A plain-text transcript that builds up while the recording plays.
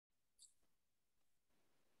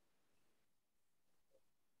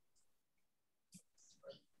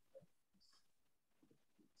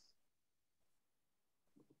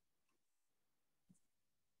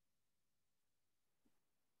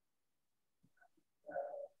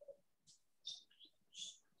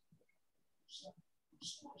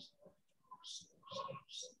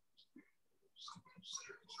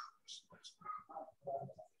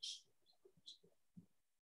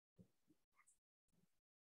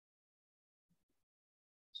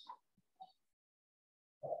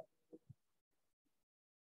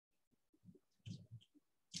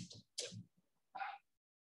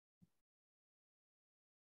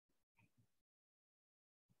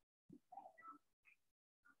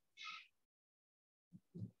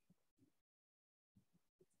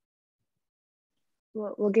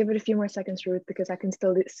we'll give it a few more seconds, Ruth, because I can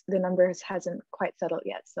still, the numbers hasn't quite settled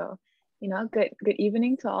yet. So, good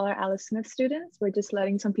evening to all our Alice Smith students. We're just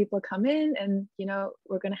letting some people come in, and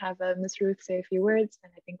we're gonna have Miss Ruth say a few words,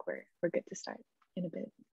 and I think we're good to start in a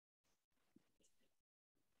bit.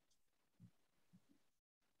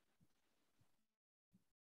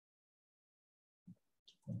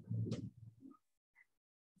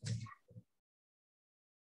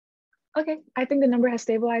 Okay, I think the number has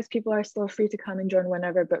stabilized. People are still free to come and join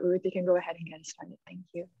whenever, but Ruth, you can go ahead and get started. Thank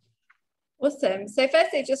you. Awesome. So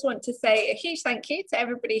firstly, I just want to say a huge thank you to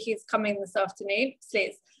everybody who's coming this afternoon. Obviously,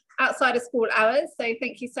 it's outside of school hours, so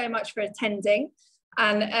thank you so much for attending.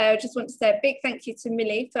 And I just want to say a big thank you to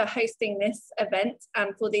Millie for hosting this event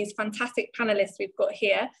and for these fantastic panelists we've got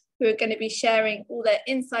here who are going to be sharing all their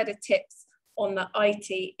insider tips on the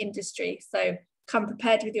IT industry. So come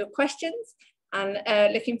prepared with your questions,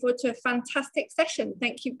 and looking forward to a fantastic session.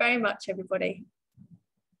 Thank you very much, everybody.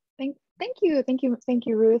 Thank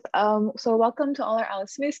you, Ruth. So welcome to all our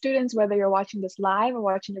Alice Smith students, whether you're watching this live or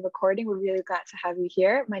watching the recording, we're really glad to have you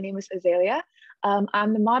here. My name is Azalea.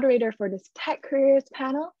 I'm the moderator for this Tech Careers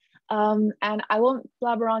panel, and I won't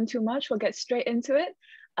blabber on too much, we'll get straight into it.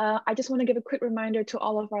 I just want to give a quick reminder to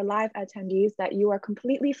all of our live attendees that you are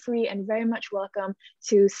completely free and very much welcome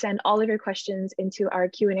to send all of your questions into our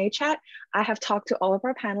Q&A chat. I have talked to all of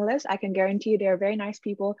our panelists. I can guarantee you they are very nice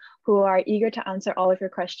people who are eager to answer all of your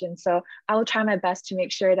questions. So I will try my best to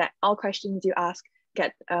make sure that all questions you ask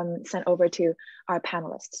get sent over to our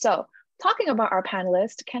panelists. So talking about our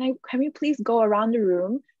panelists, can we please go around the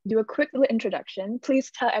room, do a quick little introduction. Please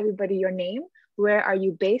tell everybody your name. Where are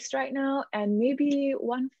you based right now? And maybe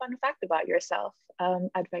one fun fact about yourself.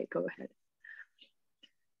 Advait, go ahead.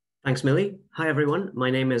 Thanks, Millie. Hi, everyone. My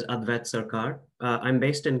name is Advait Sarkar. I'm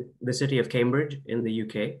based in the city of Cambridge in the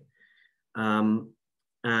UK.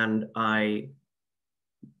 And I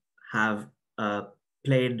have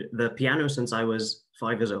played the piano since I was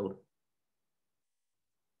 5 years old.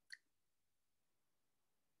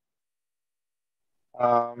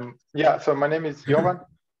 Yeah, so my name is Jovan.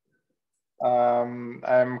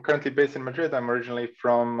 I'm currently based in Madrid. I'm originally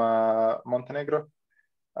from Montenegro.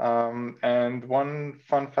 And one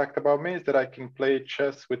fun fact about me is that I can play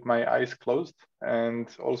chess with my eyes closed and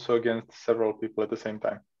also against several people at the same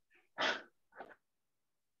time.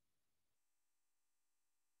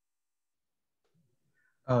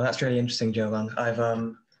 Oh, that's really interesting, Jovan.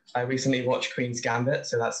 I recently watched Queen's Gambit,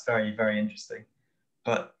 so that's very, very interesting.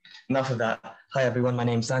 But enough of that. Hi, everyone. My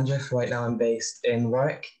name's Sanjay. Right now I'm based in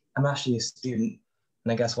Warwick. I'm actually a student,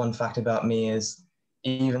 and I guess one fact about me is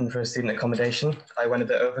even for student accommodation, I went a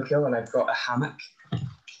bit overkill and I've got a hammock,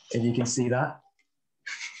 if you can see that.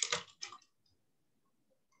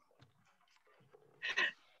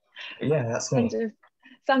 Yeah, that's me.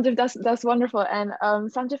 Sanjay, that's wonderful. And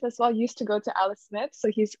Sanjay as well used to go to Alice Smith, so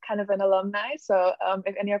he's kind of an alumni. So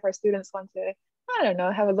if any of our students want to, I don't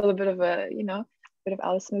know, have a little bit of a, bit of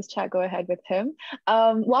Alice Smith's chat, go ahead with him.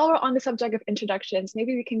 While we're on the subject of introductions,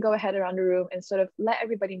 maybe we can go ahead around the room and sort of let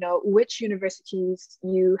everybody know which universities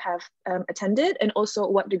you have attended and also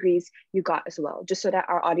what degrees you got as well, just so that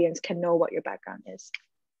our audience can know what your background is.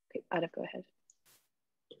 Okay, Adif, go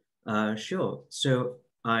ahead. Sure. So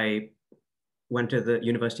I went to the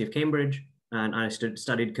University of Cambridge and I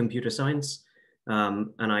studied computer science.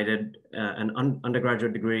 And I did an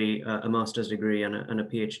undergraduate degree, a master's degree, and a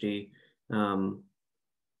PhD.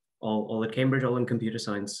 All at Cambridge, all in computer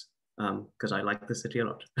science, because I like the city a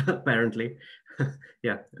lot, apparently.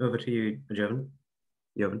 Yeah, over to you, Jovan.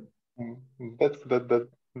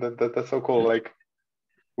 That's so cool. Like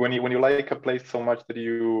when you like a place so much that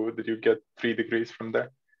you get 3 degrees from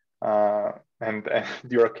there, and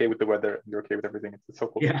you're okay with the weather, you're okay with everything. It's so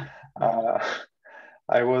cool. Yeah.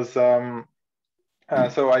 I was so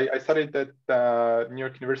I studied at New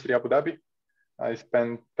York University, Abu Dhabi. I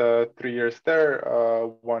spent 3 years there,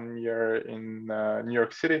 1 year in New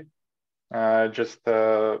York City. Just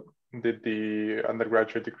did the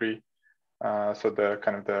undergraduate degree, so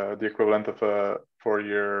the equivalent of a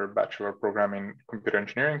 4-year bachelor program in computer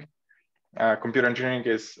engineering. Computer engineering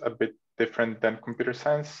is a bit different than computer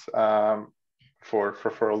science.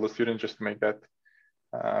 For all the students, just to make that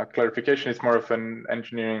clarification, it's more of an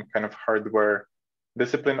engineering kind of hardware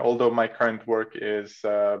discipline, although my current work is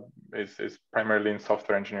primarily in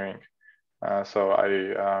software engineering. So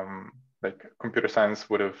I like computer science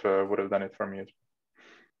would have done it for me as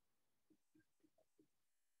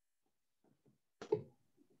well.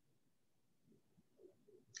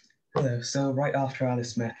 Hello. So right after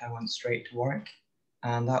Alice Smith, I went straight to Warwick,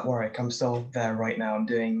 and at Warwick, I'm still there right now. I'm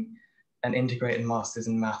doing an integrated master's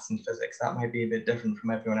in maths and physics. That might be a bit different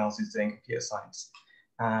from everyone else who's doing computer science.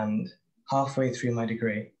 And halfway through my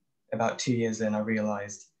degree, about 2 years in, I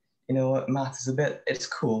realized, you know what, math is it's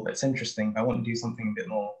cool, it's interesting, but I want to do something a bit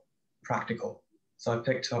more practical. So I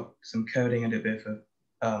picked up some coding and a bit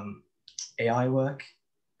of AI work,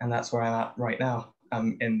 and that's where I'm at right now.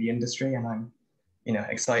 I'm in the industry, and I'm,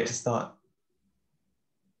 excited to start.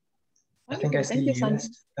 Wonderful. I think I see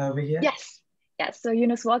Eunice over here. Yes. Yes. So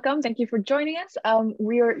Eunice, welcome. Thank you for joining us.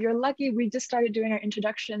 You're lucky. We just started doing our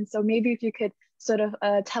introduction. So maybe if you could sort of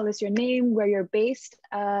tell us your name, where you're based,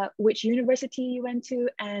 which university you went to,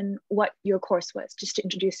 and what your course was, just to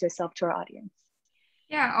introduce yourself to our audience.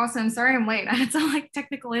 Yeah, awesome. Sorry I'm late. I had some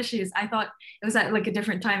technical issues. I thought it was at a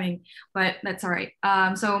different timing, but that's all right.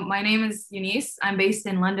 So my name is Eunice. I'm based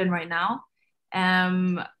in London right now.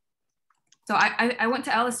 So I went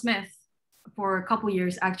to Alice Smith for a couple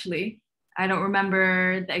years, actually. I don't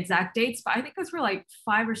remember the exact dates, but I think it was for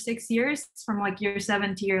 5 or 6 years, from year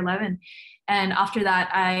 7 to year 11. And after that,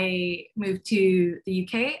 I moved to the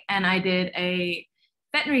UK and I did a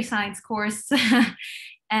veterinary science course.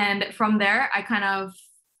 And from there, I kind of,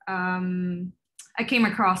 I came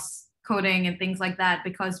across coding and things like that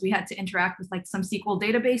because we had to interact with some SQL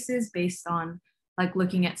databases based on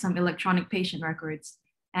looking at some electronic patient records.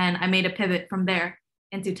 And I made a pivot from there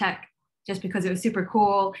into tech just because it was super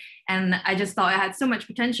cool. And I just thought it had so much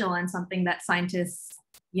potential and something that scientists,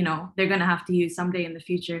 they're going to have to use someday in the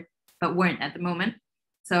future, but weren't at the moment.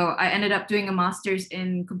 So I ended up doing a master's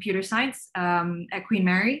in computer science at Queen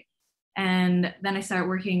Mary. And then I started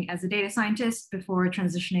working as a data scientist before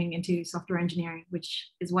transitioning into software engineering,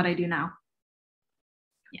 which is what I do now.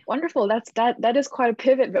 Yeah. Wonderful. That is quite a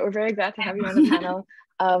pivot, but we're very glad to have you on the panel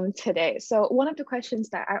today. So one of the questions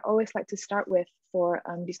that I always like to start with for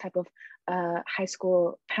these type of high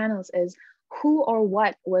school panels is, who or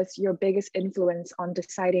what was your biggest influence on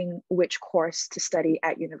deciding which course to study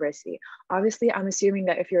at university? Obviously, I'm assuming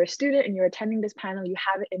that if you're a student and you're attending this panel, you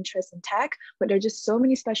have an interest in tech, but there are just so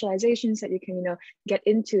many specializations that you can, get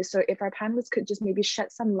into. So if our panelists could just maybe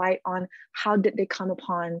shed some light on how did they come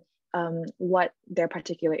upon what their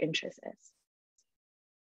particular interest is.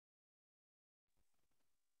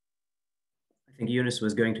 I think Eunice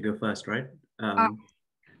was going to go first, right?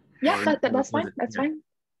 Yeah, that's fine. That's fine.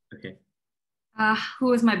 Okay. Who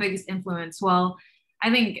was my biggest influence? Well, I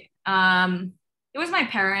think it was my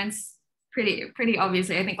parents, pretty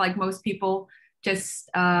obviously. I think most people just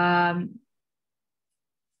they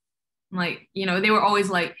were always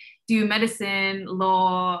do medicine,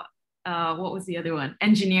 law, what was the other one?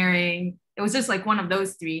 Engineering. It was just one of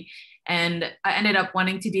those three. And I ended up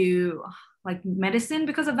wanting to do medicine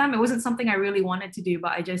because of them. It wasn't something I really wanted to do,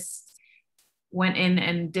 but I just went in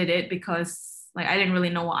and did it because I didn't really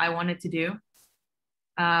know what I wanted to do.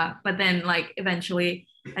 But then eventually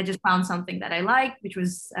I just found something that I liked, which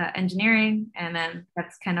was engineering. And then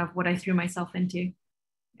that's kind of what I threw myself into.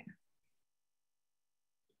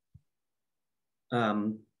 Yeah.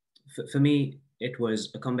 For me, it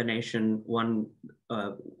was a combination. One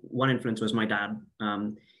influence was my dad.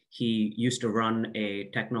 He used to run a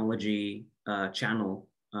technology channel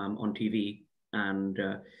on TV, and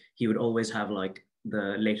he would always have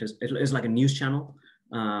the latest. It was like a news channel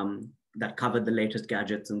that covered the latest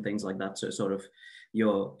gadgets and things like that. So sort of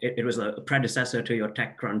it was a predecessor to your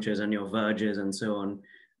Tech Crunches and your Verges and so on.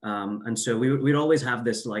 And so we'd always have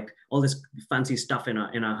this all this fancy stuff in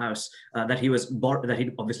our house that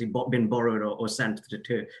he'd obviously been borrowed or sent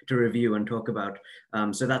to review and talk about.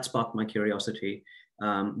 So that sparked my curiosity.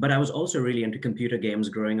 But I was also really into computer games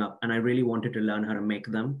growing up, and I really wanted to learn how to make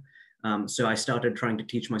them. So I started trying to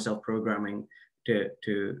teach myself programming to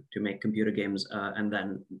make computer games, and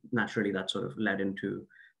then naturally that sort of led into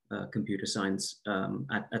computer science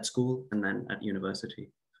at school and then at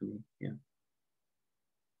university for me. Yeah.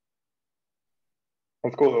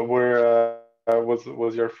 That's cool.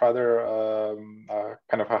 Was your father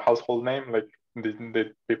kind of a household name?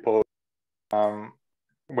 Did people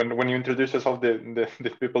when you introduced yourself,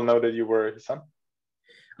 did people know that you were his son?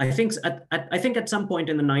 I think at some point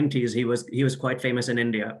in the 90s he was quite famous in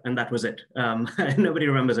India, and that was it. Nobody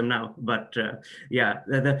remembers him now, but yeah,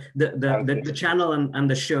 the channel and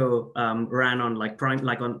the show ran on Prime,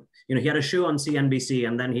 he had a show on CNBC,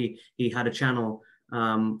 and then he had a channel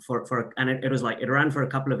and it ran for a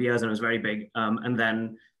couple of years and it was very big, and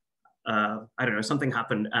then I don't know, something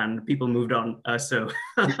happened and people moved on. So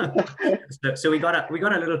we got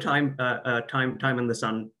a little time in the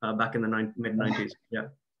sun back in the mid 90s. Yeah.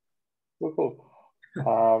 Cool.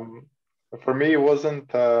 For me, it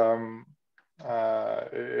wasn't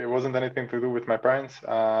anything to do with my parents.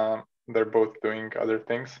 They're both doing other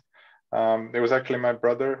things. It was actually my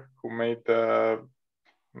brother who made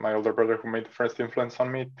my older brother who made the first influence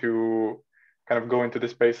on me to kind of go into the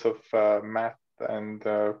space of math and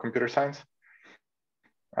computer science.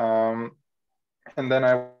 And then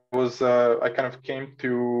I kind of came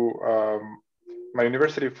to my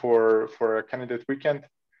university for a candidate weekend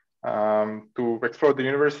to explore the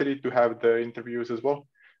university, to have the interviews as well.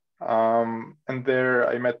 And there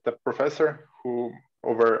I met the professor who,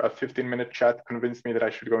 over a 15-minute chat, convinced me that I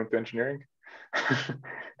should go into engineering.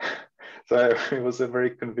 So it was a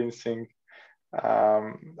very convincing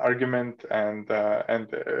argument, and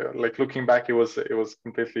like looking back, it was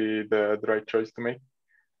completely the right choice to make.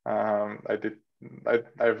 I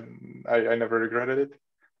never regretted it.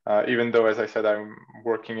 Even though, as I said, I'm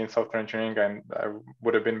working in software engineering, and I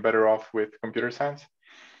would have been better off with computer science.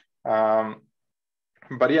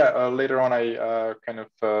 But yeah, later on, I kind of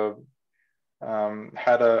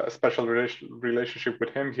had a special relationship with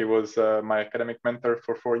him. He was my academic mentor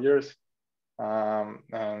for 4 years.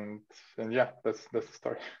 And yeah, that's the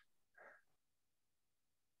story.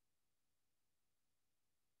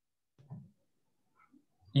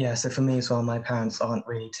 Yeah, so for me as well, my parents aren't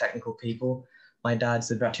really technical people. My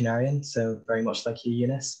dad's a veterinarian, so very much like you,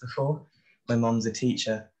 Eunice, before. My mom's a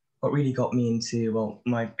teacher. What really got me into, well,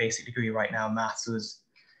 my basic degree right now, maths, was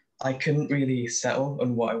I couldn't really settle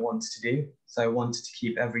on what I wanted to do. So I wanted to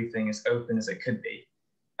keep everything as open as it could be.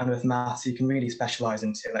 And with maths, you can really specialize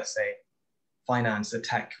into, let's say, finance or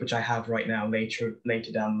tech, which I have right now later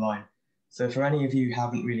down the line. So for any of you who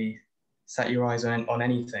haven't really set your eyes on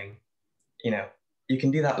anything, you know, you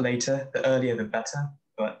can do that later. The earlier, the better.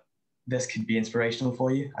 But this could be inspirational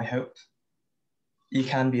for you, I hope. You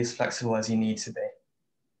can be as flexible as you need to be.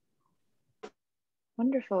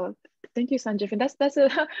 Wonderful. Thank you, Sanjay. And that's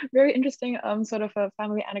a very interesting sort of a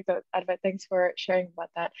family anecdote, Advait. Thanks for sharing about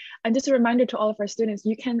that. And just a reminder to all of our students,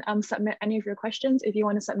 you can submit any of your questions. If you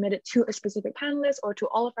want to submit it to a specific panelist or to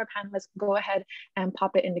all of our panelists, go ahead and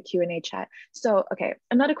pop it in the Q&A chat. So, okay,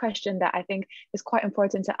 another question that I think is quite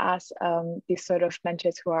important to ask these sort of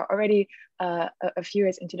mentors who are already a few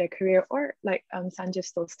years into their career, or like Sanjay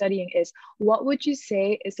still studying, is what would you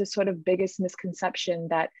say is the sort of biggest misconception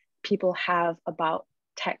that people have about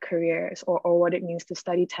tech careers, or what it means to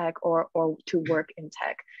study tech or to work in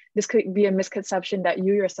tech? This could be a misconception that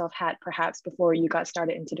you yourself had perhaps before you got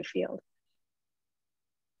started into the field.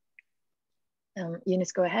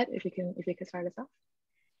 Eunice, go ahead if you could start us off.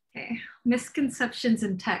 Okay, misconceptions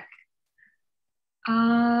in tech.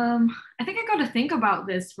 I think I got to think about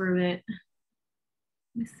this for a bit.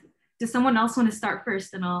 Does someone else want to start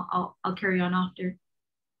first, and I'll carry on after?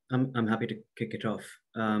 I'm happy to kick it off.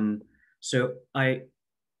 So I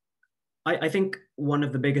think one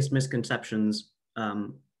of the biggest misconceptions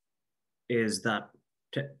is that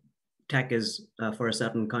tech is for a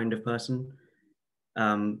certain kind of person.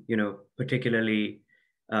 You know, particularly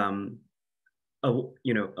a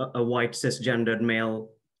white cisgendered male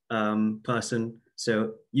person.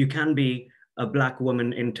 So you can be a Black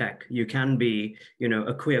woman in tech. You can be, you know,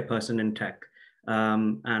 a queer person in tech,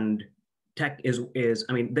 and tech is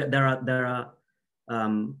I mean, there are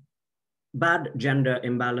bad gender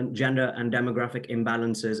and demographic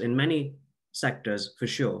imbalances in many sectors for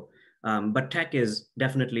sure, but tech is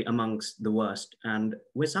definitely amongst the worst, and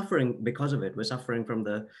we're suffering because of it. We're suffering from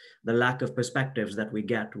the lack of perspectives that we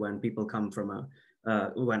get when people come from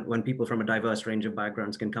when people from a diverse range of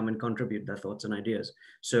backgrounds can come and contribute their thoughts and ideas.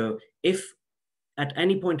 So if at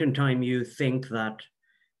any point in time you think that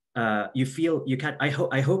you feel you can, I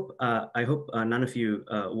hope none of you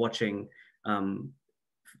watching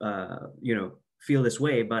you know, feel this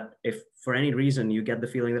way, but if for any reason you get the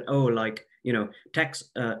feeling that, oh, like, you know,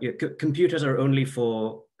 computers are only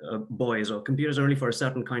for boys, or computers are only for a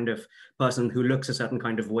certain kind of person who looks a certain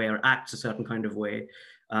kind of way or acts a certain kind of way,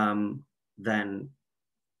 then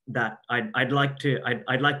that I'd like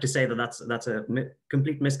to say that that's a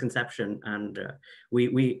complete misconception, and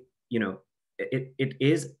we you know,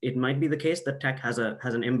 it might be the case that tech has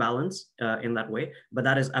an imbalance in that way, but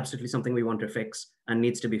that is absolutely something we want to fix and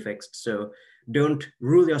needs to be fixed. So don't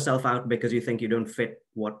rule yourself out because you think you don't fit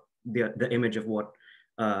what the image of what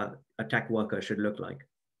a tech worker should look like.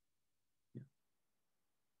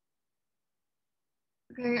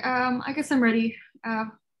 Okay, I guess I'm ready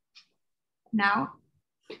now.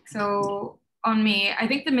 So on me, I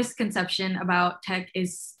think the misconception about tech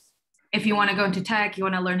is, if you want to go into tech, you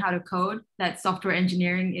want to learn how to code, that software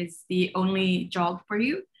engineering is the only job for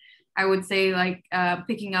you. I would say like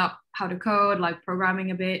picking up how to code, like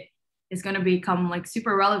programming a bit, is going to become like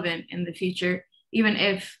super relevant in the future, even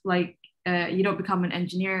if like you don't become an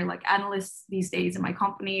engineer. Like analysts these days in my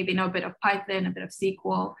company, they know a bit of Python, a bit of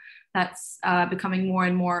SQL. That's becoming more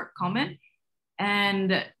and more common.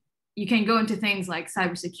 And you can go into things like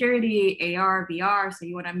cybersecurity, AR, VR. So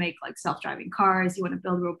you want to make like self-driving cars, you want to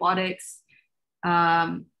build robotics, you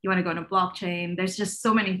want to go into blockchain. There's just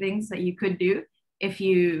so many things that you could do if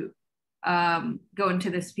you go into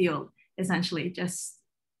this field, essentially, just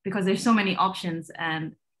because there's so many options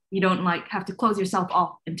and you don't like have to close yourself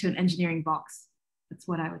off into an engineering box. That's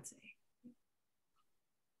what I would say.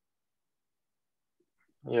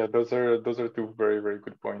 Yeah, those are two very, very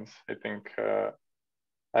good points. I think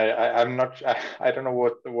I'm not I don't know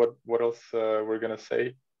what else we're gonna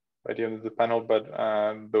say by the end of the panel, but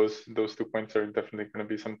those 2 points are definitely going to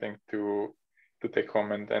be something to take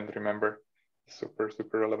home and remember. Super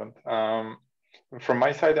relevant. From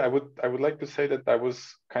my side, I would like to say that I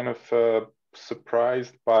was kind of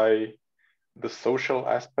surprised by the social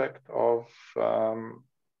aspect of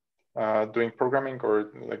doing programming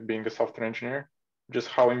or like being a software engineer. Just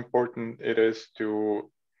how important it is to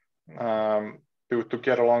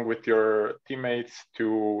get along with your teammates,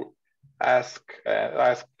 to ask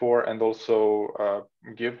for and also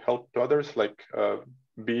give help to others, like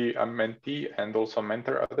be a mentee and also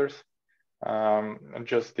mentor others. And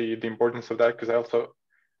just the importance of that, because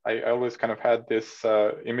I always kind of had this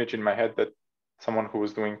image in my head that someone who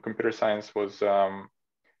was doing computer science was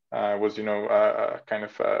you know kind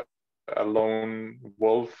of a lone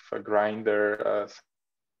wolf, a grinder,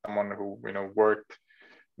 someone who, you know, worked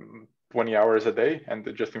 20 hours a day and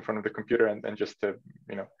just in front of the computer and just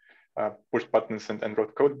you know push buttons and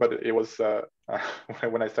wrote code. But it was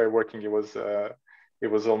when I started working, it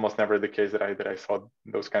was almost never the case that I saw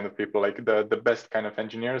those kind of people. Like the best kind of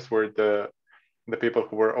engineers were the people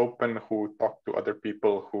who were open, who talked to other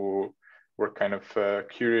people, who were kind of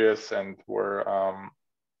curious and were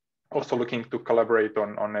also looking to collaborate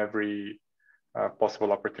on every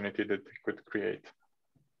possible opportunity that they could create.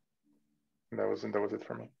 That was it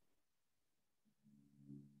for me.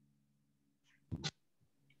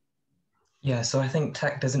 Yeah, so I think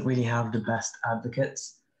tech doesn't really have the best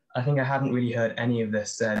advocates. I think I hadn't really heard any of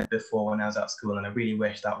this said before when I was at school, and I really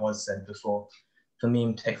wish that was said before. For me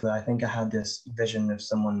in particular, I think I had this vision of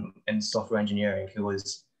someone in software engineering who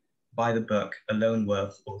was by the book, a lone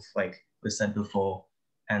wolf, like was said before,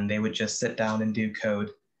 and they would just sit down and do code.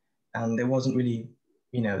 And there wasn't really,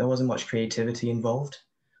 you know, there wasn't much creativity involved.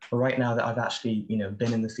 But right now that I've actually, you know,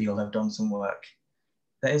 been in the field, I've done some work,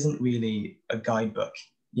 there isn't really a guidebook.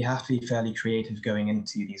 You have to be fairly creative going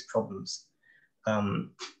into these problems.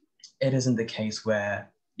 It isn't the case where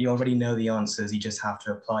you already know the answers, you just have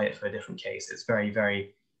to apply it for a different case. It's very,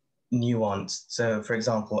 very nuanced. So for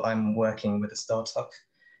example, I'm working with a startup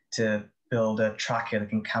to build a tracker that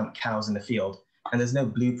can count cows in the field. And there's no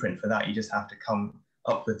blueprint for that. You just have to come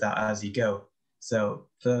up with that as you go. So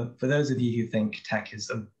for those of you who think tech is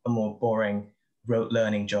a more boring, rote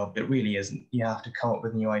learning job, it really isn't. You have to come up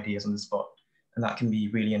with new ideas on the spot, and that can be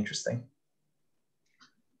really interesting.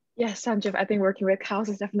 Yes, Sanjeev, I think working with cows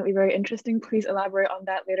is definitely very interesting. Please elaborate on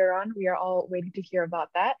that later on. We are all waiting to hear about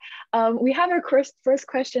that. We have our first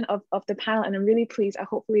question of the panel, and I'm really pleased.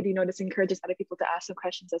 Hopefully, you know, this encourages other people to ask some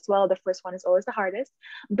questions as well. The first one is always the hardest.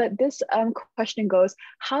 But this question goes,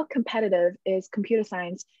 how competitive is computer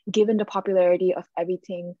science given the popularity of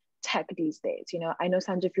everything tech these days? You know, I know,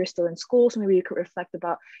 Sanjeev, you're still in school, so maybe you could reflect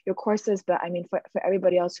about your courses, but I mean, for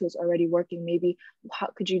everybody else who's already working, maybe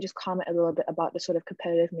how could you just comment a little bit about the sort of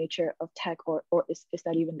competitive nature of tech, or is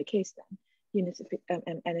that even the case then? Eunice,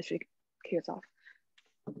 and if you kick us off.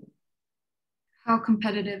 How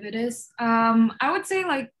competitive it is. I would say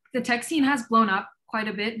like the tech scene has blown up quite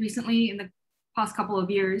a bit recently in the past couple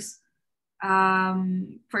of years.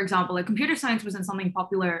 For example, like computer science wasn't something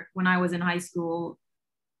popular when I was in high school,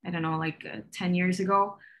 I don't know, like 10 years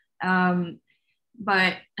ago.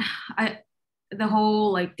 But the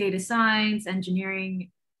whole like data science, engineering,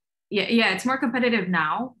 yeah, it's more competitive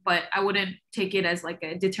now, but I wouldn't take it as like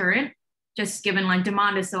a deterrent, just given like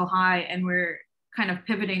demand is so high and we're kind of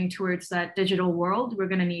pivoting towards that digital world. We're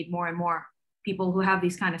gonna need more and more people who have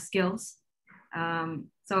these kind of skills.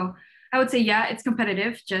 So I would say, yeah, it's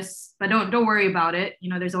competitive, but don't worry about it. You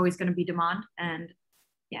know, there's always gonna be demand, and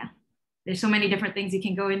yeah. There's so many different things you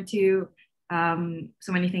can go into,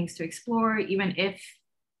 so many things to explore. Even if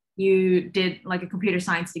you did like a computer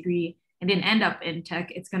science degree and didn't end up in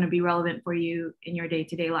tech, it's going to be relevant for you in your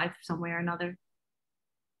day-to-day life some way or another.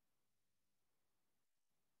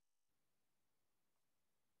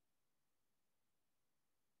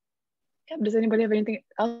 Yeah, does anybody have anything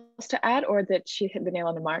else to add, or did she hit the nail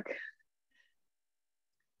on the mark?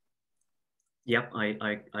 Yep,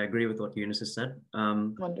 I agree with what Eunice has said.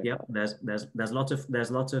 Yep, there's lots of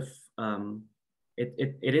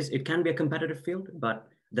it can be a competitive field, but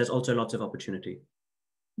there's also lots of opportunity.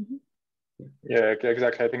 Mm-hmm. Yeah,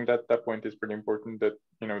 exactly. I think that that point is pretty important. That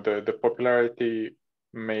the popularity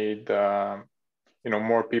made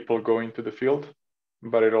more people go into the field,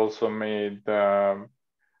 but it also made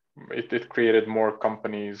it created more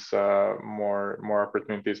companies, more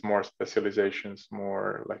opportunities, more specializations,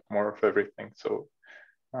 more of everything. So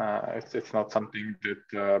it's not something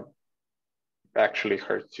that actually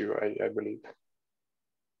hurts you, I believe.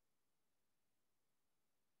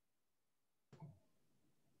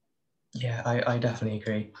 Yeah, I definitely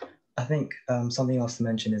agree. I think something else to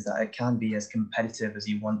mention is that it can be as competitive as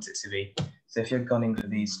you want it to be. So if you're gunning for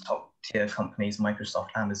these top tier companies, Microsoft,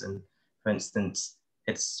 Amazon, for instance,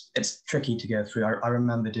 it's tricky to go through. I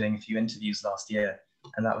remember doing a few interviews last year,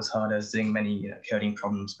 and that was hard. I was doing many coding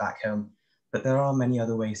problems back home. But there are many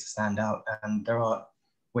other ways to stand out, and there are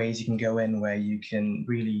ways you can go in where you can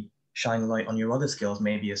really shine light on your other skills,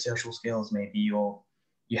 maybe your social skills, maybe you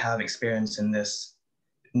have experience in this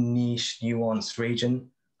niche, nuanced region.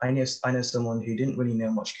 I know someone who didn't really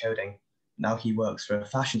know much coding. Now he works for a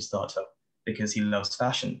fashion startup because he loves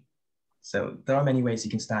fashion. So there are many ways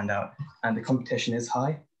you can stand out, and the competition is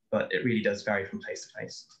high, but it really does vary from place to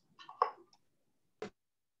place.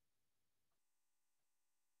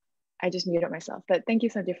 I just muted myself, but thank you,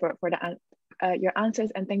 Sanjay, for your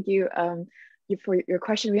answers, and thank you for your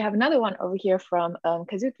question. We have another one over here from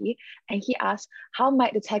Kazuki, and he asked, how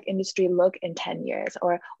might the tech industry look in 10 years?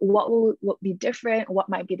 Or what will be different? What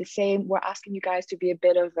might be the same? We're asking you guys to be a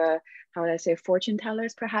bit of a, how would I say, fortune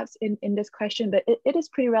tellers perhaps in this question, but it is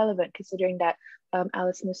pretty relevant considering that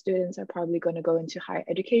Alice and the students are probably going to go into higher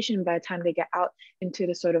education. By the time they get out into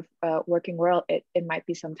the sort of working world, it might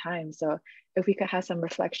be some time. So if we could have some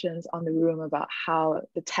reflections on the room about how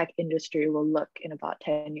the tech industry will look in about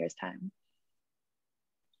 10 years time.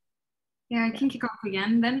 Yeah, I can kick off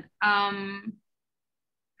again then.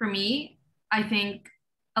 For me, I think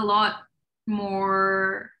a lot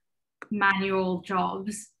more manual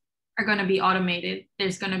jobs are going to be automated.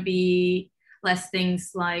 There's going to be less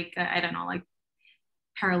things like, I don't know, like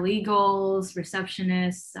paralegals,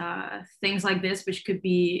 receptionists, things like this, which could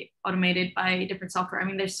be automated by different software. I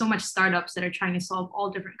mean, there's so much startups that are trying to solve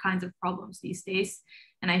all different kinds of problems these days.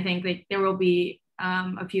 And I think that there will be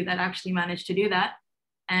a few that actually manage to do that.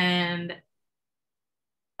 And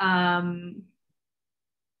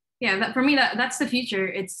yeah, for me, that's the future.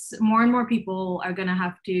 It's more and more people are going to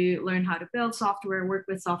have to learn how to build software, work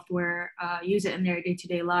with software, use it in their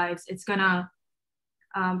day-to-day lives. It's going to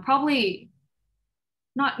probably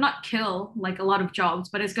not kill like a lot of jobs,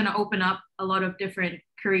 but it's going to open up a lot of different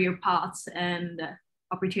career paths and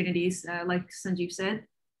opportunities, like Sanjeev said.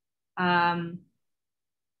 Yeah,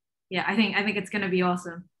 I think it's going to be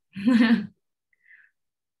awesome.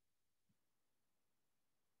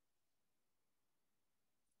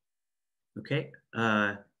 Okay,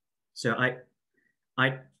 so I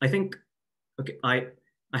think, okay, I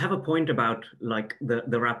have a point about like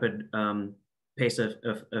the rapid pace of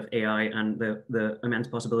AI and the immense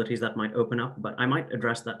possibilities that might open up, but I might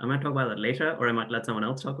address that. I might talk about that later, or I might let someone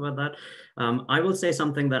else talk about that. I will say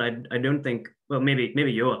something that I don't think, well, maybe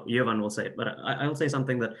Jovan will say it, but I'll say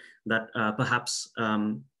something that perhaps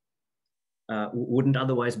wouldn't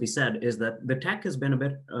otherwise be said, is that the tech has been a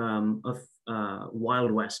bit of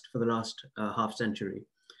Wild West for the last half century,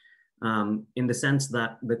 in the sense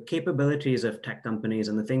that the capabilities of tech companies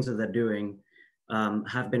and the things that they're doing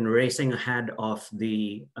have been racing ahead of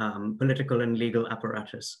the political and legal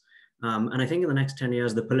apparatus. And I think in the next 10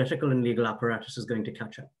 years, the political and legal apparatus is going to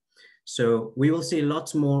catch up. So we will see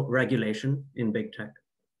lots more regulation in big tech.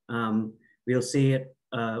 We'll see it,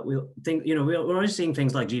 we're already seeing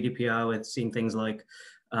things like GDPR, we're seeing things like,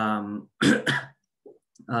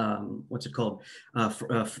 what's it called?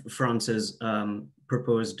 France's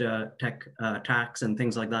proposed tech tax and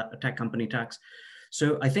things like that, a tech company tax.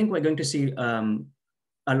 So I think we're going to see a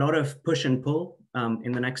lot of push and pull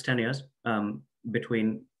in the next 10 years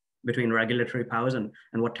between regulatory powers and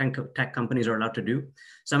what tech companies are allowed to do.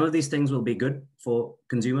 Some of these things will be good for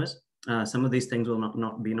consumers. Some of these things will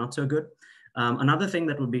not be so good. Another thing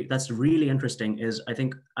that's really interesting is, I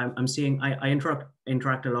think I'm seeing, I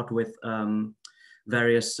interact a lot with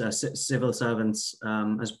various civil servants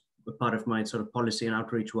as part of my sort of policy and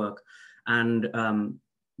outreach work. And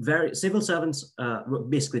civil servants,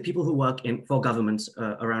 basically people who work for governments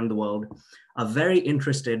around the world, are very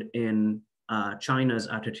interested in China's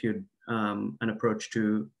attitude and approach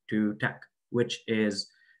to tech, which is,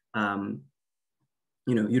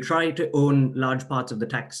 you try to own large parts of the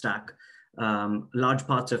tech stack, large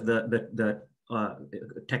parts of the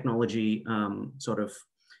technology sort of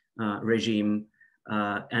regime,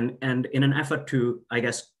 and in an effort to, I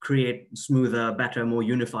guess, create smoother, better, more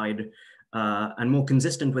unified, and more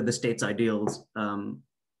consistent with the state's ideals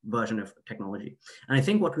version of technology. And I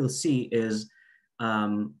think what we'll see is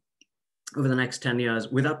over the next 10 years,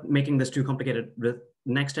 without making this too complicated, the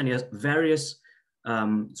next 10 years, various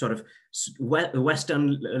sort of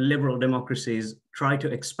Western liberal democracies try to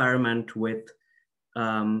experiment with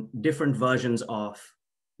different versions of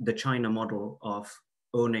the China model of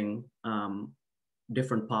owning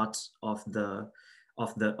different parts of the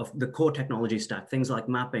core technology stack, things like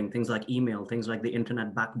mapping, things like email, things like the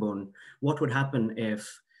internet backbone. What would happen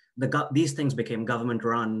if these things became government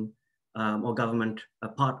run or government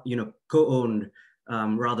co-owned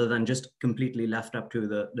rather than just completely left up to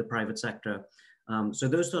the private sector? So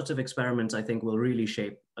those sorts of experiments, I think, will really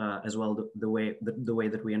shape as well the way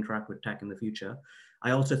that we interact with tech in the future.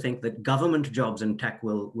 I also think that government jobs in tech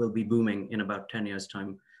will be booming in about 10 years'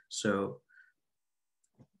 time. So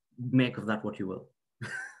make of that what you will.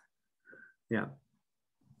 Yeah.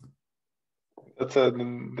 That's a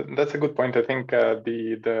good point. I think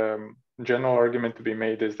the general argument to be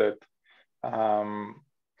made is that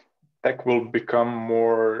tech will become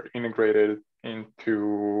more integrated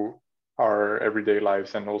into our everyday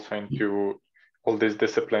lives and also into all these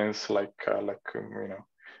disciplines like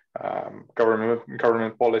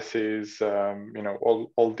government policies,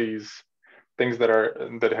 all these things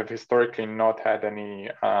that have historically not had any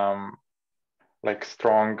like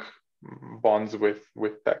strong bonds with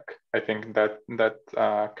tech. I think that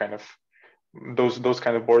kind of those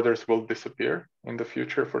kind of borders will disappear in the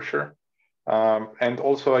future for sure. And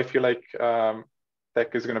also I feel like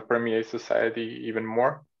tech is going to permeate society even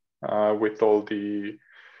more with all the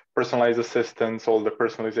personalized assistants, all the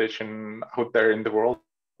personalization out there in the world.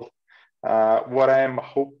 What I am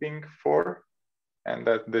hoping for, and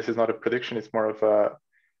that this is not a prediction, it's more of a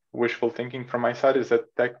wishful thinking from my side, is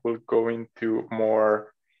that tech will go into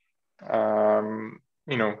more,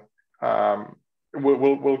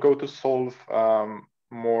 we'll go to solve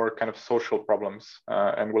more kind of social problems,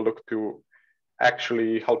 and we'll look to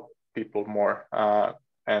actually help people more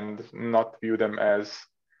and not view them as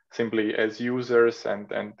simply as users and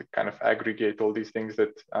kind of aggregate all these things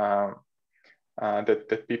that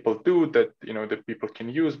that people do, that that people can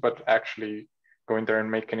use, but actually go in there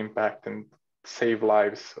and make an impact and save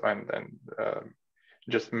lives and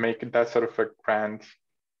just make that sort of a grand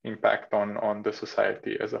impact on the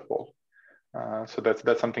society as a whole. So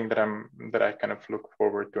that's something that I kind of look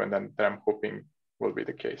forward to, and then that I'm hoping will be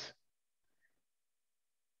the case.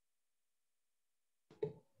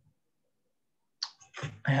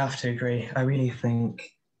 I have to agree. I really think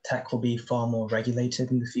tech will be far more regulated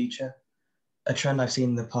in the future. A trend I've seen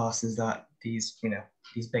in the past is that these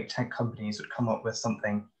big tech companies would come up with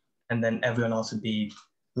something, and then everyone else would be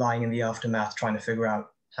lying in the aftermath trying to figure out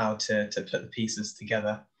how to put the pieces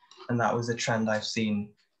together. And that was a trend I've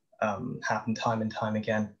seen happen time and time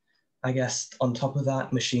again. I guess on top of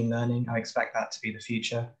that, machine learning, I expect that to be the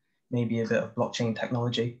future. Maybe a bit of blockchain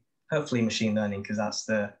technology. Hopefully machine learning, because that's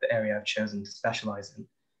the area I've chosen to specialize in.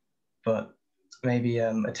 But maybe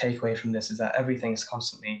a takeaway from this is that everything's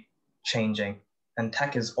constantly changing, and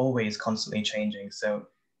tech is always constantly changing. So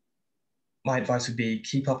my advice would be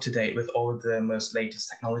keep up to date with all of the most latest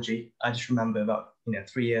technology. I just remember about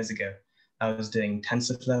 3 years ago, I was doing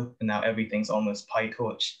TensorFlow, and now everything's almost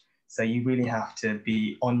PyTorch. So you really have to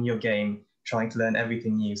be on your game, trying to learn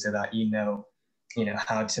everything new so that you know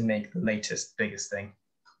how to make the latest, biggest thing.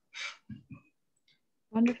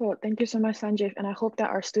 Wonderful. Thank you so much, Sanjay. And I hope that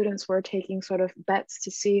our students were taking sort of bets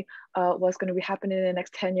to see what's going to be happening in the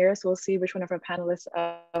next 10 years. We'll see which one of our panelists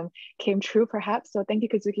came true, perhaps. So thank you,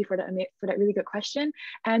 Kazuki, for that really good question.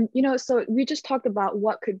 And, so we just talked about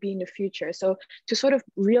what could be in the future. So to sort of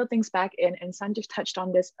reel things back in, and Sanjay touched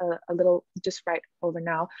on this a little just right over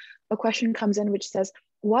now, a question comes in which says,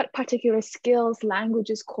 what particular skills,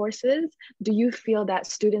 languages, courses do you feel that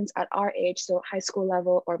students at our age, so high school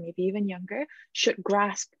level or maybe even younger, should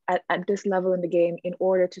grasp at this level in the game in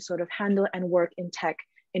order to sort of handle and work in tech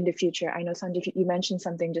in the future? I know, Sanjay, you mentioned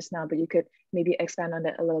something just now, but you could maybe expand on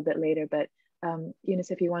that a little bit later. But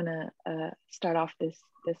Eunice, if you want to start off this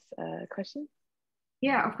question.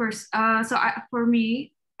 Yeah, of course. For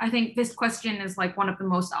me, I think this question is like one of the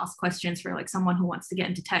most asked questions for like someone who wants to get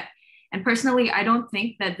into tech. And personally, I don't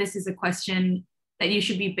think that this is a question that you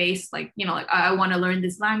should be based like, I want to learn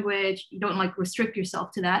this language. You don't like restrict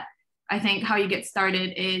yourself to that. I think how you get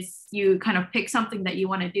started is you kind of pick something that you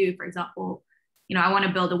want to do. For example, you know, I want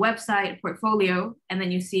to build a website, a portfolio, and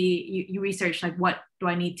then you research like, what do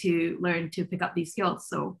I need to learn to pick up these skills?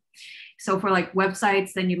 So for like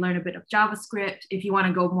websites, then you learn a bit of JavaScript. If you want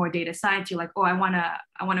to go more data science, you're like, oh, I want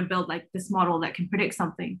to build like this model that can predict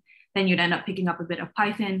something. Then you'd end up picking up a bit of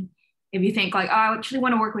Python. If you think like, oh, I actually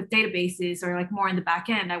want to work with databases or like more in the back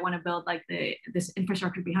end, I want to build like this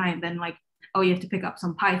infrastructure behind, then like, oh, you have to pick up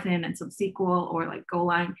some Python and some SQL or like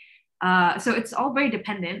Golang. So it's all very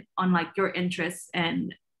dependent on like your interests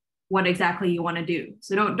and what exactly you want to do.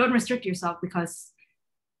 So don't restrict yourself because,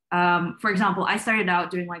 for example, I started out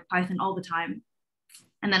doing like Python all the time,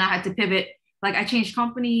 and then I had to pivot. Like I changed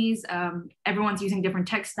companies. Everyone's using different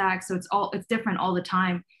tech stacks, so it's different all the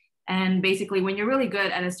time. And basically, when you're really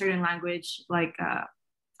good at a certain language, like I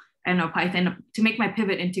don't know, Python, to make my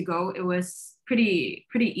pivot into Go, it was pretty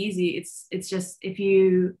easy. It's just if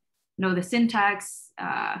you know the syntax,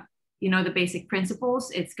 you know the basic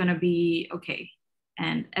principles, it's gonna be okay.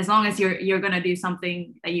 And as long as you're gonna do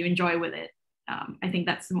something that you enjoy with it, I think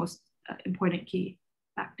that's the most important key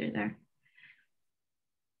factor there.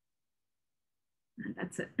 And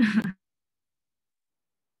that's it.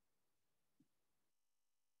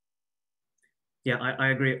 Yeah, I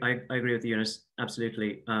agree. I agree with you, Eunice.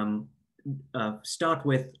 Absolutely. Start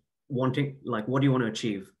with wanting, like, what do you want to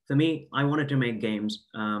achieve? For me, I wanted to make games.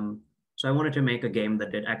 So I wanted to make a game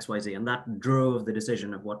that did X, Y, Z, and that drove the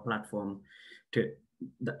decision of what platform to,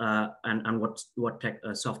 and what tech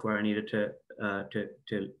software I needed to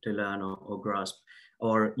learn or grasp.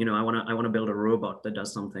 Or, you know, I want to build a robot that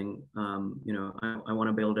does something. You know, I want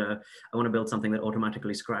to build something that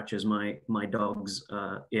automatically scratches my dog's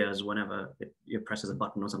ears whenever it presses a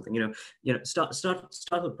button or something. You know, start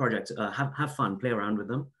with projects. Have fun, play around with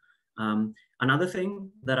them. Another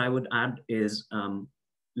thing that I would add is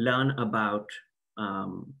learn about.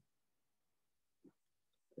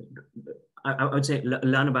 I would say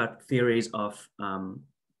learn about theories of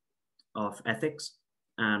ethics,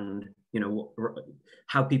 and you know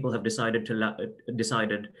how people have decided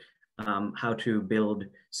how to build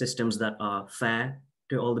systems that are fair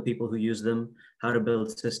to all the people who use them, how to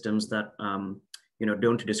build systems that you know,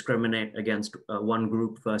 don't discriminate against one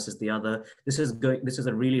group versus the other. This is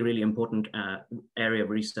a really important area of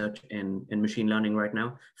research in machine learning right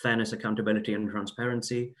now: fairness, accountability, and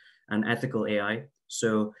transparency, and ethical AI.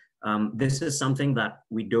 So this is something that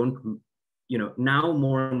we don't, you know, now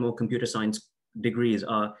more and more computer science degrees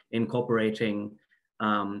are incorporating,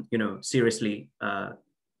 you know, seriously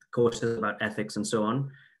courses about ethics and so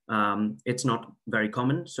on. It's not very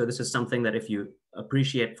common. So this is something that if you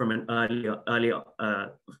appreciate from an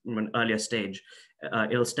earlier stage,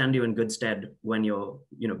 it'll stand you in good stead when you're,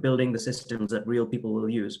 you know, building the systems that real people will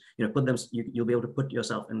use. You know, you'll be able to put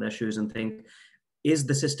yourself in their shoes and think, is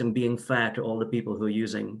the system being fair to all the people who are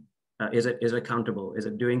using? Is it accountable? Is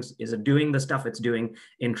it doing the stuff it's doing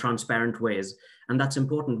in transparent ways? And that's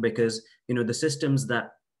important because, you know, the systems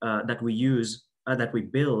that we use, that we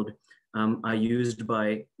build, are used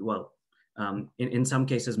by, well, in some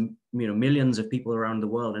cases, you know, millions of people around the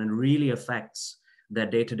world, and it really affects their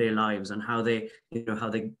day-to-day lives and how they, you know, how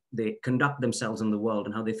they conduct themselves in the world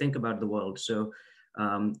and how they think about the world. So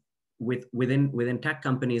within tech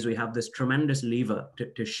companies, we have this tremendous lever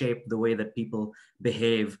to shape the way that people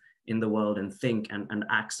behave in the world and think and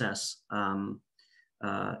access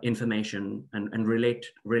information and relate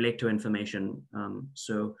to information.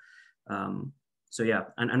 So yeah,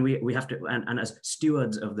 and we have to, and as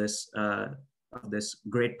stewards of this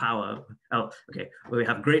great power, we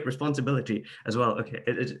have great responsibility as well. Okay,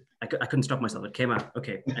 I couldn't stop myself. It came out.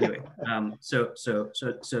 Okay, anyway, so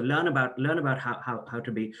learn about how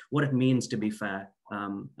to be, what it means to be fair,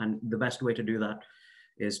 and the best way to do that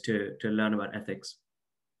is to learn about ethics,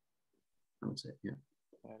 I would say. Yeah.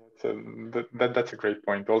 That's a great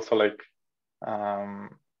point. Also, like,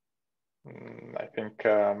 I think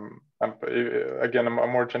again, a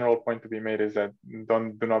more general point to be made is that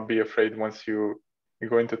do not be afraid once you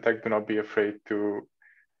go into tech. Do not be afraid to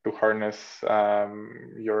harness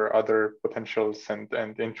your other potentials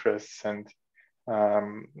and interests, and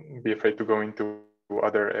be afraid to go into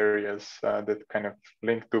other areas that kind of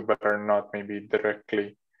link to, but are not maybe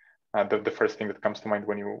directly the first thing that comes to mind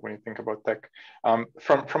when you think about tech.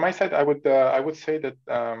 From my side, I would say that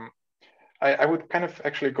I would kind of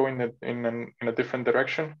actually go in a different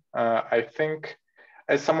direction. I think,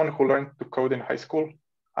 as someone who learned to code in high school,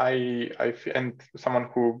 and someone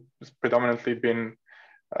who's predominantly been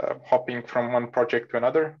hopping from one project to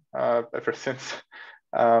another ever since,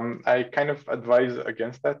 I kind of advise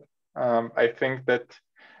against that. I think that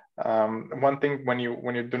one thing, when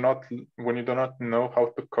you do not know how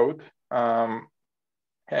to code,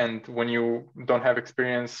 And when you don't have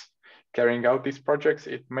experience carrying out these projects,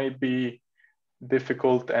 it may be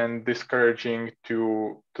difficult and discouraging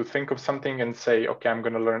to think of something and say, okay, I'm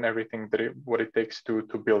going to learn everything what it takes to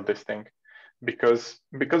build this thing, because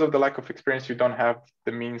of the lack of experience, you don't have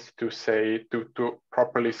the means to say to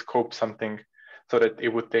properly scope something so that it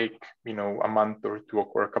would take, you know, a month or two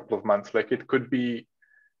or a couple of months. Like it could be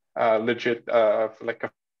legit like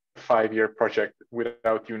a 5-year project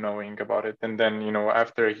without you knowing about it, and then, you know,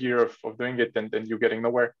 after a year of doing it and you getting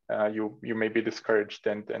nowhere, you may be discouraged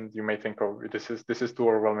and you may think, oh, this is too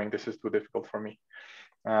overwhelming, this is too difficult for me.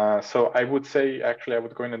 So I would say, actually, I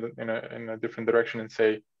would go in a different direction and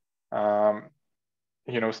say,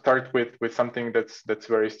 you know, start with something that's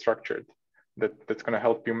very structured, that's going to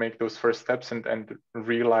help you make those first steps and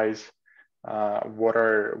realize what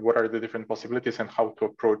are the different possibilities and how to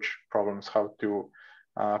approach problems, how to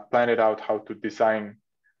plan it out, how to design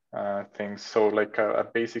things. So like a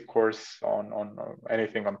basic course on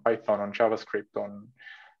anything, on Python, on JavaScript, on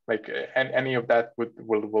like any of that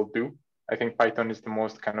will do. I think Python is the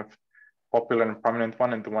most kind of popular and prominent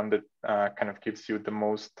one, and the one that kind of gives you the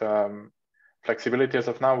most flexibility as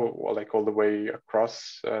of now, like all the way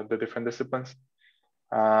across the different disciplines.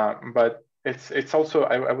 But it's also,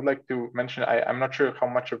 I would like to mention, I'm not sure how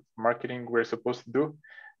much of marketing we're supposed to do,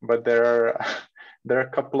 but there are a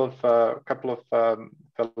couple of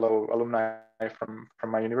fellow alumni from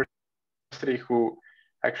my university who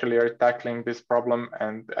actually are tackling this problem,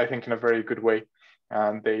 and I think in a very good way.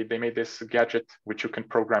 They made this gadget which you can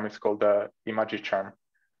program. It's called the Imaji Charm,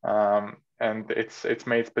 and it's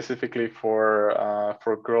made specifically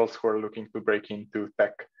for girls who are looking to break into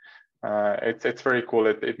tech. It's very cool.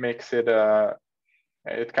 It makes it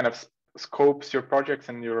it kind of scopes your projects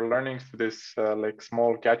and your learnings to this like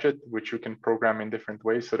small gadget which you can program in different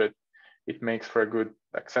ways so that it makes for a good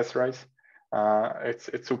accessorize.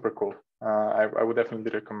 It's super cool. I would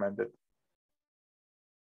definitely recommend it.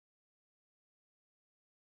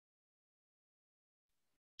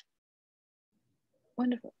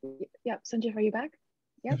 Wonderful. Yeah, Sanjay, are you back?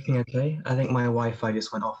 Yeah. Everything okay? I think my Wi-Fi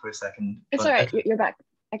just went off for a second. It's all right. Okay. You're back.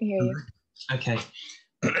 I can hear you. Okay.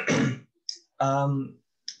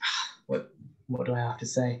 What do I have to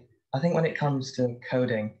say? I think when it comes to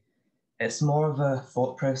coding, it's more of a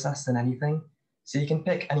thought process than anything. So you can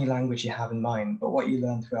pick any language you have in mind, but what you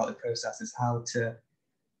learn throughout the process is how to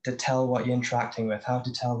tell what you're interacting with, how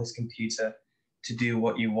to tell this computer to do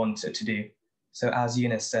what you want it to do. So as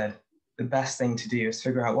Eunice said, the best thing to do is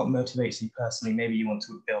figure out what motivates you personally. Maybe you want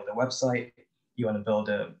to build a website, you want to build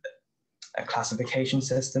a classification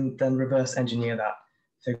system, then reverse engineer that,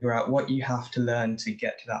 figure out what you have to learn to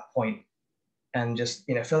get to that point, and just,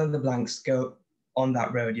 you know, fill in the blanks, go on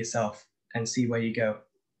that road yourself and see where you go.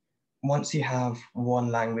 Once you have one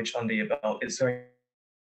language under your belt, it's very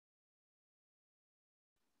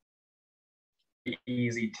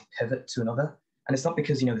easy to pivot to another. And it's not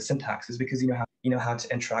because you know the syntax, it's because you know how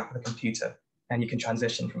to interact with a computer, and you can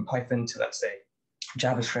transition from Python to, let's say,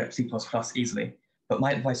 JavaScript, C++ easily. But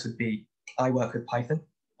my advice would be, I work with Python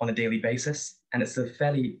on a daily basis, and it's a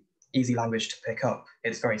fairly easy language to pick up.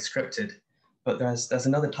 It's very scripted, but there's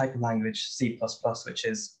another type of language, C++, which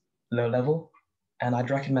is low level. And I'd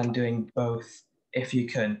recommend doing both if you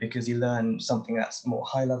could, because you learn something that's more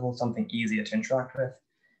high level, something easier to interact with,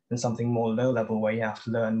 and something more low level where you have to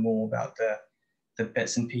learn more about the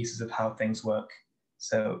bits and pieces of how things work.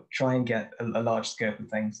 So try and get a large scope of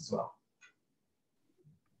things as well.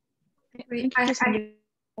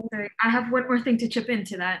 I have one more thing to chip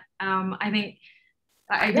into that. I think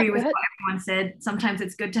I agree with what everyone said. Sometimes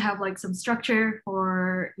it's good to have like some structure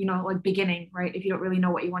for, you know, like beginning, right? If you don't really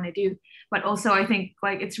know what you want to do. But also I think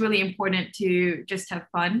like it's really important to just have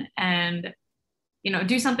fun and, you know,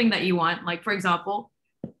 do something that you want. Like, for example,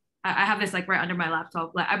 I have this like right under my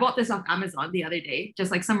laptop. Like I bought this off Amazon the other day,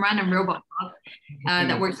 just like some random robot dog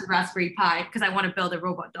that works with Raspberry Pi, because I want to build a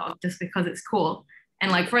robot dog just because it's cool.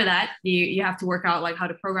 And like for that, you have to work out like how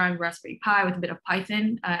to program Raspberry Pi with a bit of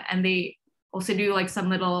Python. And they also do like some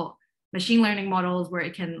little machine learning models where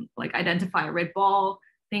it can like identify a red ball,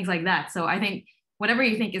 things like that. So I think whatever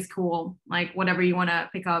you think is cool, like whatever you want to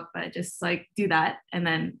pick up, just like do that. And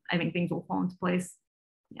then I think things will fall into place.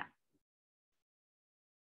 Yeah.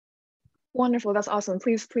 Wonderful. That's awesome.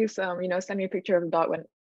 Please, you know, send me a picture of the dog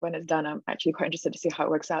when it's done. I'm actually quite interested to see how it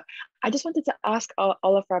works out. I just wanted to ask all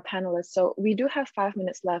of our panelists. So we do have 5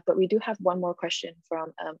 minutes left, but we do have one more question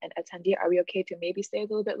from an attendee. Are we okay to maybe stay a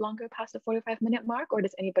little bit longer past the 45-minute mark, or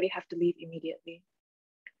does anybody have to leave immediately?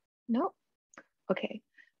 No? Okay.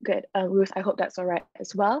 Good. Ruth, I hope that's all right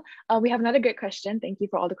as well. We have another good question. Thank you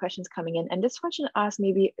for all the questions coming in. And this question asks,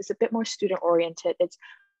 maybe it's a bit more student oriented. It's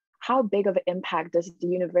how big of an impact does the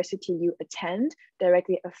university you attend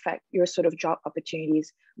directly affect your sort of job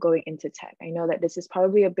opportunities going into tech? I know that this is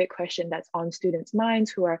probably a big question that's on students'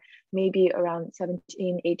 minds who are maybe around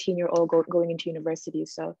 17, 18-year-old going into university.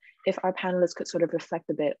 So if our panelists could sort of reflect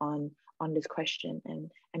a bit on this question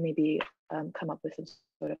and maybe come up with some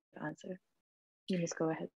sort of answer. You just go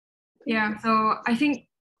ahead. Yeah, so I think,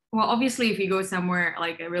 well, obviously, if you go somewhere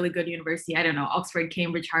like a really good university, I don't know, Oxford,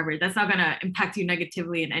 Cambridge, Harvard, that's not going to impact you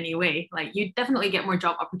negatively in any way. Like, you definitely get more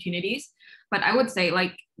job opportunities. But I would say,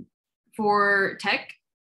 like, for tech,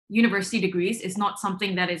 university degrees is not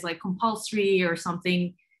something that is like compulsory or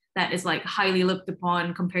something that is like highly looked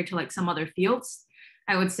upon compared to like some other fields.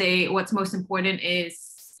 I would say what's most important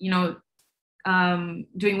is, you know,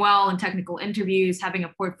 doing well in technical interviews, having a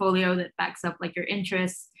portfolio that backs up like your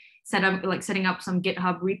interests, setting up some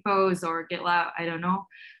GitHub repos or GitLab, I don't know,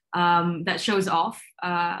 that shows off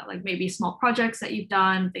like maybe small projects that you've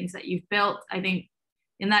done, things that you've built. I think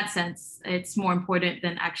in that sense, it's more important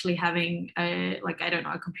than actually having a, like, I don't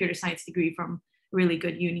know, a computer science degree from a really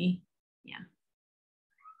good uni. Yeah.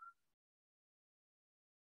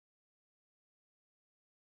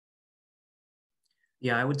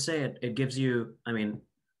 Yeah, I would say it gives you, I mean,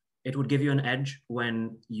 it would give you an edge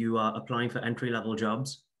when you are applying for entry-level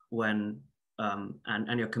jobs, when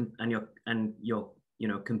and you're you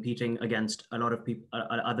know, competing against a lot of people,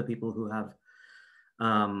 other people who have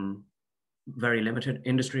very limited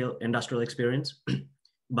industrial experience.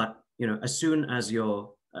 But you know, as soon as you've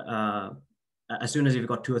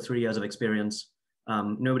got 2 or 3 years of experience,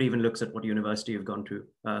 nobody even looks at what university you've gone to.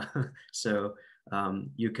 So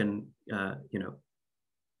you can you know,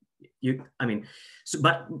 I mean, so,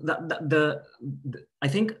 but I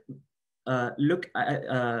think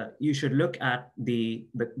you should look at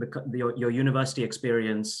your university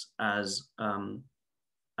experience as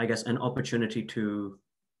I guess an opportunity to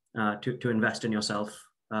invest in yourself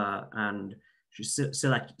and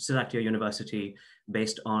select your university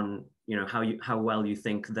based on, you know, how well you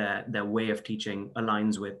think their way of teaching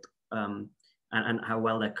aligns with and how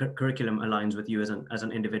well their curriculum aligns with you as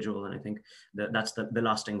an individual. And I think that's the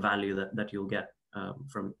lasting value that you'll get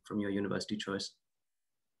from your university choice,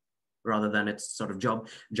 rather than its sort of job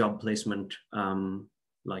placement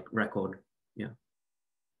like record. Yeah.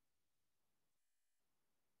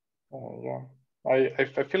 Yeah, I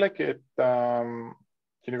feel like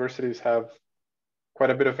universities have quite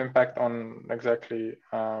a bit of impact on exactly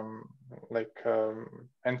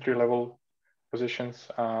entry-level positions,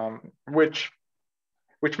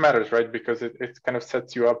 which matters, right? Because it kind of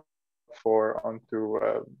sets you up onto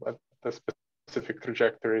a specific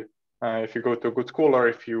trajectory. If you go to a good school, or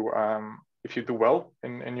if you do well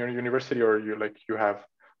in your university, or you have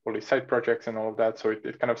all these side projects and all of that, so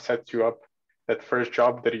it kind of sets you up that first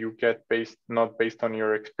job that you get not based on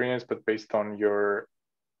your experience, but based on your,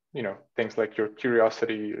 you know, things like your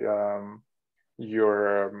curiosity,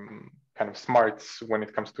 your kind of smarts when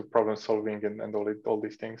it comes to problem solving and all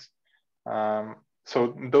these things.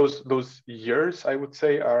 So those years, I would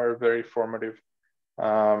say, are very formative.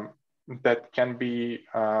 That can be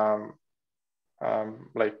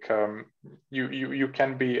you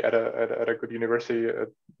can be at a good university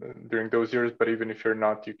during those years, but even if you're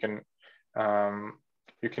not, you can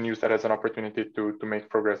use that as an opportunity to make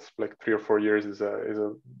progress. Like 3 or 4 years is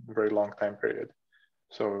a very long time period.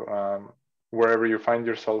 So wherever you find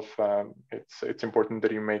yourself, it's important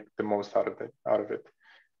that you make the most out of it,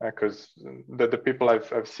 because the people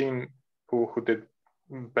I've seen who did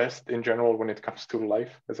best in general when it comes to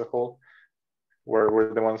life as a whole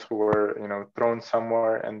were the ones who were, you know, thrown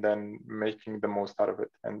somewhere and then making the most out of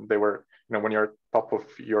it. And they were, you know, when you're top of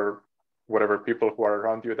your whatever people who are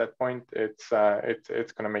around you at that point, it's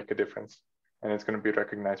going to make a difference, and it's going to be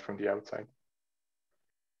recognized from the outside.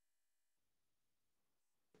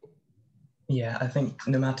 Yeah, I think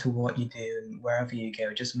no matter what you do and wherever you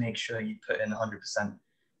go, just make sure you put in 100%.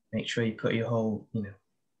 Make sure you put your whole, you know,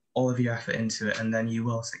 all of your effort into it, and then you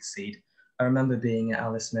will succeed. I remember being at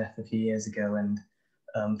Alice Smith a few years ago and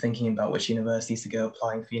thinking about which universities to go,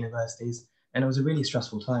 applying for universities. And it was a really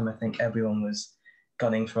stressful time. I think everyone was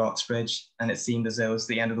gunning for Oxbridge, and it seemed as though it was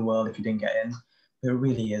the end of the world if you didn't get in. But it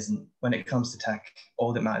really isn't. When it comes to tech,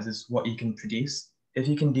 all that matters is what you can produce. If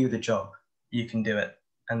you can do the job, you can do it.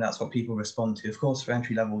 And that's what people respond to. Of course, for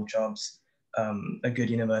entry-level jobs, a good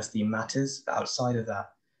university matters, but outside of that,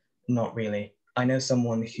 not really. I know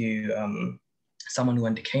someone who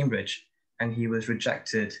went to Cambridge, and he was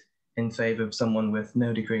rejected in favor of someone with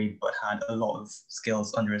no degree but had a lot of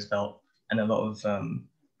skills under his belt and a lot of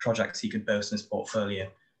projects he could boast in his portfolio.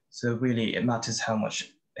 So really, it matters how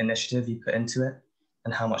much initiative you put into it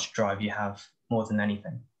and how much drive you have more than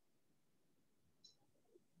anything.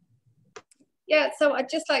 Yeah, so I'd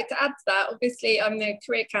just like to add to that. Obviously, I'm the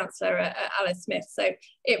career counsellor at Alice Smith, so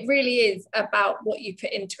it really is about what you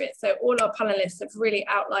put into it. So all our panelists have really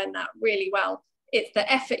outlined that really well. It's the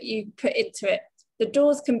effort you put into it. The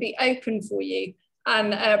doors can be open for you.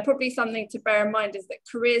 And probably something to bear in mind is that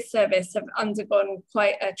career service have undergone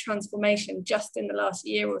quite a transformation just in the last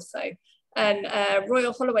year or so. And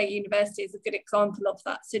Royal Holloway University is a good example of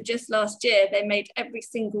that. So just last year, they made every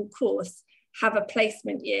single course have a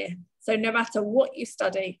placement year. So no matter what you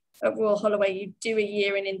study at Royal Holloway, you do a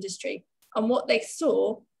year in industry. And what they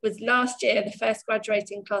saw was last year, the first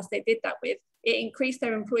graduating class they did that with, it increased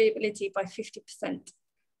their employability by 50%.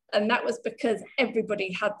 And that was because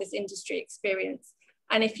everybody had this industry experience.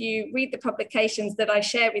 And if you read the publications that I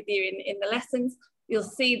share with you in the lessons, you'll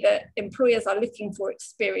see that employers are looking for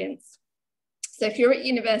experience. So if you're at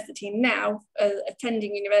university now,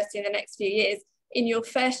 attending university in the next few years, in your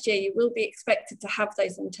first year, you will be expected to have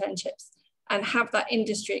those internships and have that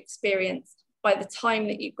industry experience by the time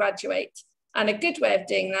that you graduate. And a good way of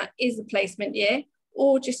doing that is a placement year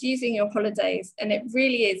or just using your holidays. And it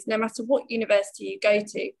really is, no matter what university you go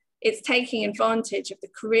to, it's taking advantage of the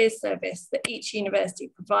career service that each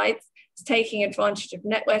university provides. It's taking advantage of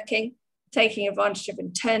networking, taking advantage of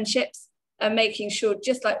internships, and making sure,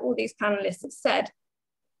 just like all these panelists have said,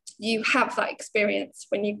 you have that experience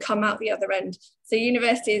when you come out the other end. So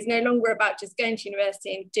university is no longer about just going to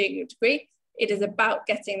university and doing your degree. It is about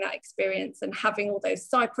getting that experience and having all those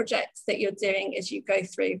side projects that you're doing as you go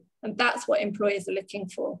through. And that's what employers are looking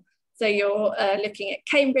for. So you're looking at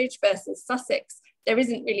Cambridge versus Sussex. There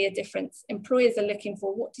isn't really a difference. Employers are looking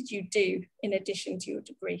for, what did you do in addition to your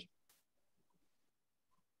degree?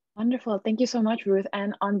 Wonderful. Thank you so much, Ruth.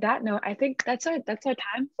 And on that note, I think that's our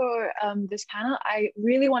time for this panel. I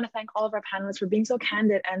really want to thank all of our panelists for being so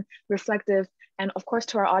candid and reflective, and of course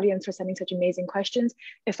to our audience for sending such amazing questions.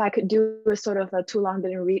 If I could do a sort of a too long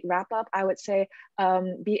didn't read wrap up, I would say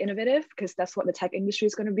be innovative, because that's what the tech industry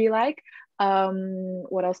is going to be like.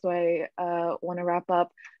 What else do I want to wrap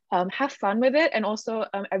up? Have fun with it, and also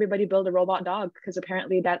everybody build a robot dog, because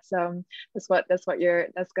apparently that's gonna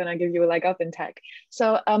give you a leg up in tech.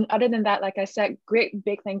 So other than that, like I said, great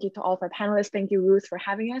big thank you to all of our panelists. Thank you, Ruth, for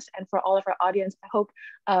having us, and for all of our audience. I hope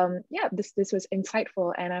this was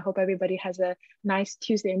insightful, and I hope everybody has a nice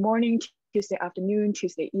Tuesday morning, Tuesday afternoon,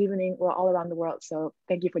 Tuesday evening. We're all around the world, so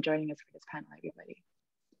thank you for joining us for this panel, everybody.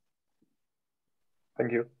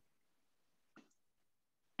 Thank you.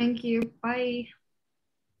 Thank you. Bye.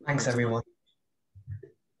 Thanks, everyone.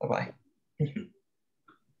 Bye-bye.